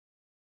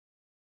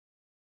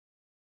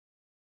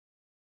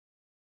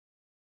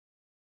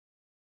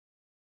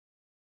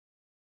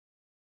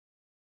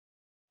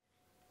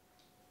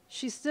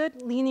She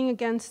stood leaning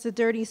against the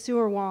dirty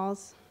sewer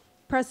walls,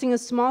 pressing a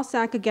small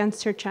sack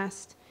against her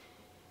chest.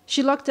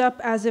 She looked up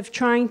as if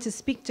trying to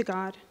speak to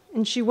God,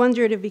 and she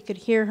wondered if he could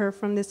hear her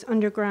from this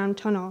underground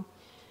tunnel.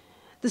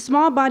 The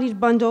small-bodied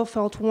bundle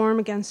felt warm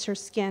against her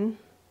skin.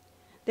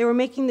 They were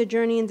making the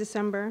journey in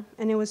December,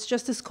 and it was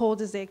just as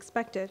cold as they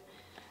expected.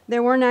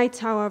 There were nights,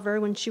 however,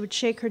 when she would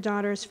shake her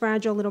daughter's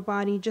fragile little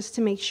body just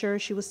to make sure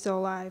she was still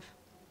alive.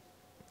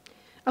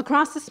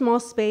 Across the small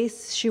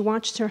space, she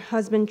watched her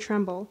husband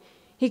tremble.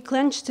 He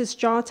clenched his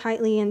jaw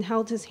tightly and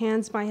held his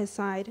hands by his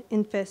side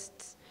in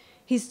fists.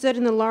 He stood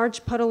in a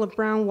large puddle of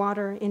brown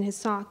water in his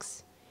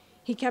socks.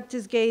 He kept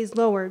his gaze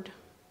lowered.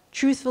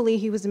 Truthfully,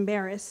 he was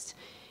embarrassed.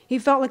 He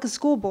felt like a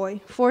schoolboy,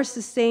 forced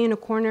to stay in a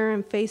corner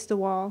and face the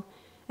wall.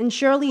 And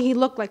surely he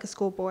looked like a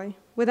schoolboy.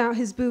 Without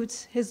his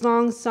boots, his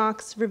long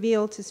socks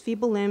revealed his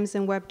feeble limbs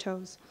and webbed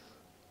toes.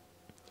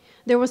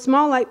 There were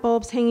small light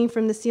bulbs hanging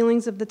from the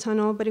ceilings of the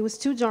tunnel, but it was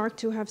too dark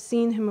to have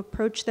seen him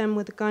approach them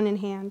with a gun in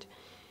hand.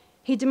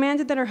 He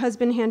demanded that her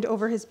husband hand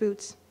over his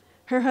boots.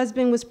 Her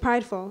husband was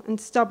prideful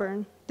and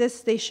stubborn.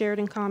 This they shared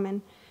in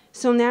common.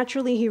 So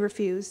naturally, he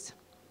refused.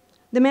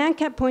 The man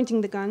kept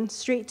pointing the gun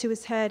straight to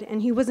his head,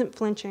 and he wasn't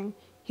flinching.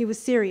 He was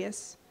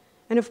serious.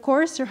 And of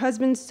course, her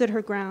husband stood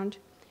her ground.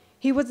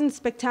 He wasn't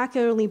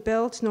spectacularly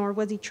built, nor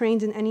was he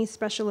trained in any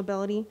special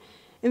ability.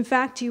 In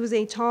fact, he was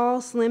a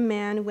tall, slim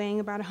man weighing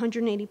about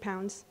 180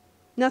 pounds.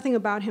 Nothing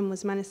about him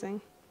was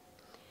menacing.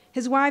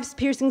 His wife's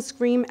piercing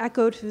scream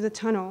echoed through the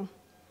tunnel.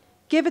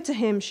 "Give it to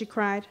him," she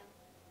cried.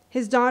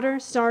 His daughter,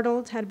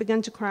 startled, had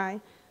begun to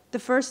cry, the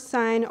first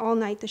sign all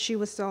night that she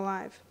was still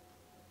alive.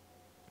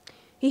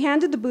 He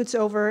handed the boots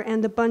over,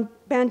 and the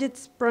bandit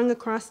sprung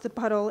across the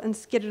puddle and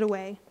skidded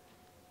away.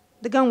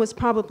 The gun was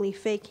probably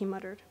fake, he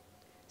muttered.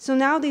 So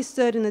now they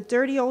stood in the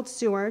dirty old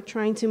sewer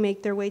trying to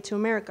make their way to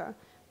America,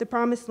 the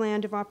promised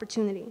land of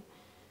opportunity.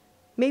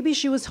 Maybe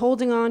she was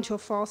holding on to a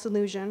false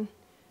illusion.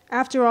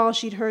 After all,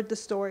 she'd heard the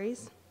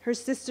stories. Her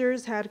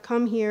sisters had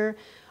come here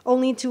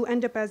only to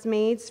end up as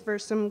maids for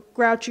some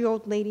grouchy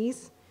old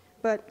ladies,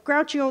 but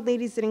grouchy old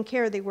ladies didn't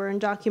care. They were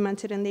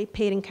undocumented and they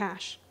paid in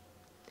cash.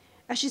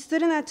 As she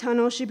stood in that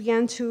tunnel, she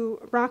began to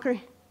rock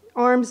her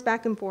arms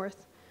back and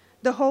forth.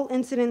 The whole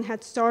incident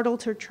had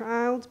startled her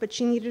child, but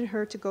she needed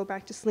her to go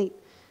back to sleep.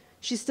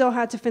 She still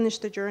had to finish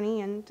the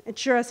journey, and it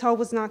sure as hell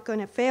was not going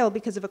to fail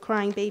because of a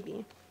crying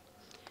baby.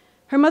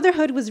 Her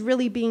motherhood was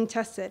really being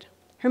tested.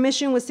 Her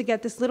mission was to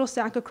get this little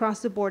sack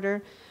across the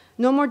border.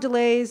 No more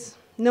delays,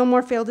 no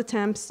more failed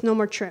attempts, no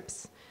more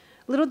trips.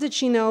 Little did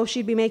she know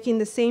she'd be making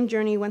the same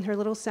journey when her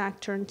little sack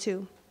turned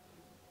 2.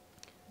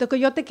 The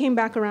coyote came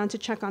back around to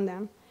check on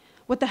them.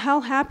 "What the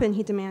hell happened?"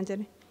 he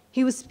demanded.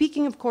 He was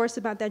speaking, of course,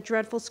 about that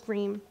dreadful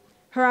scream.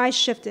 Her eyes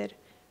shifted.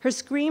 Her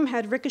scream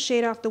had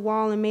ricocheted off the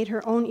wall and made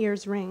her own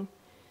ears ring.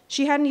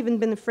 She hadn't even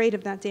been afraid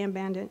of that damn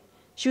bandit.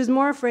 She was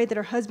more afraid that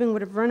her husband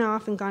would have run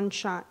off and gotten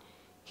shot.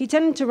 He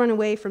tended to run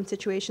away from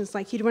situations,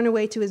 like he'd run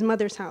away to his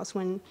mother's house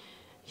when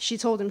she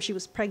told him she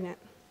was pregnant.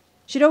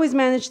 She'd always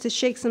managed to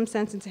shake some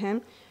sense into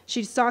him.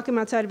 She'd stalk him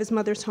outside of his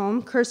mother's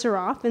home, curse her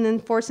off, and then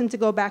force him to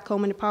go back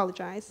home and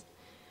apologize.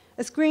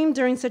 A scream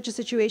during such a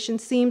situation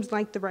seemed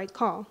like the right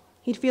call.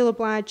 He'd feel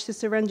obliged to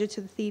surrender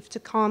to the thief to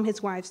calm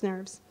his wife's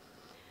nerves.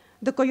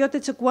 The coyote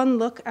took one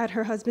look at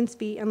her husband's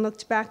feet and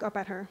looked back up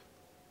at her.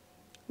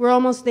 "We're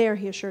almost there,"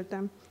 he assured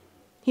them.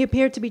 He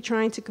appeared to be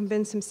trying to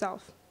convince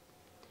himself.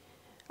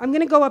 "I'm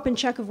going to go up and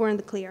check if we're in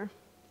the clear."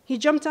 He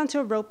jumped onto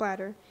a rope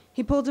ladder.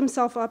 He pulled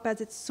himself up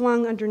as it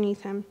swung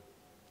underneath him.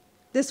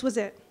 This was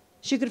it.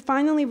 She could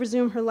finally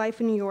resume her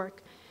life in New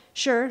York.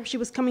 Sure, she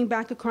was coming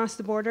back across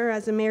the border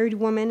as a married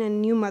woman and a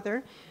new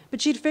mother, but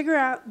she'd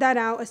figure that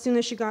out as soon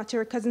as she got to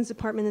her cousin's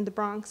apartment in the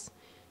Bronx.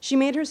 She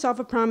made herself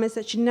a promise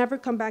that she'd never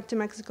come back to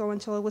Mexico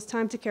until it was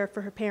time to care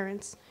for her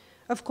parents.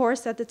 Of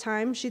course, at the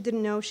time, she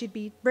didn't know she'd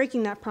be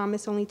breaking that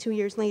promise only 2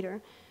 years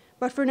later.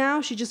 But for now,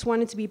 she just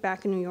wanted to be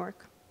back in New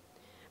York.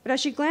 But as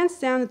she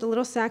glanced down at the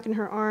little sack in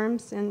her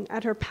arms and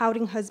at her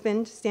pouting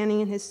husband standing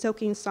in his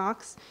soaking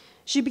socks,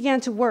 she began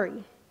to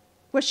worry.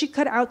 Was she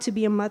cut out to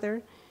be a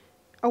mother?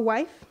 A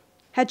wife?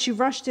 Had she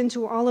rushed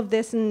into all of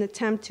this in an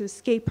attempt to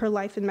escape her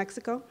life in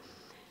Mexico?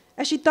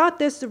 As she thought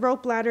this, the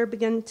rope ladder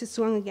began to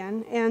swing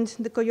again, and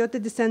the coyote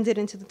descended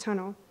into the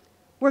tunnel.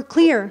 "We're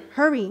clear!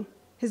 Hurry!"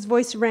 His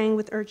voice rang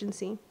with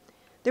urgency.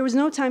 There was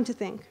no time to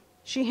think.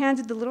 She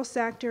handed the little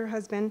sack to her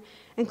husband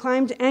and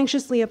climbed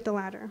anxiously up the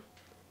ladder.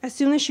 As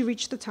soon as she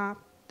reached the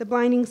top, the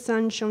blinding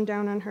sun shone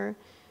down on her.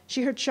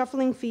 She heard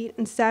shuffling feet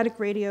and static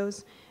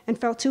radios and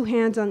felt 2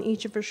 hands on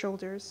each of her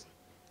shoulders.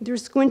 Through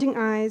squinting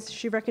eyes,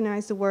 she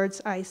recognized the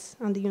words "ICE"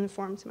 on the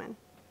uniformed men.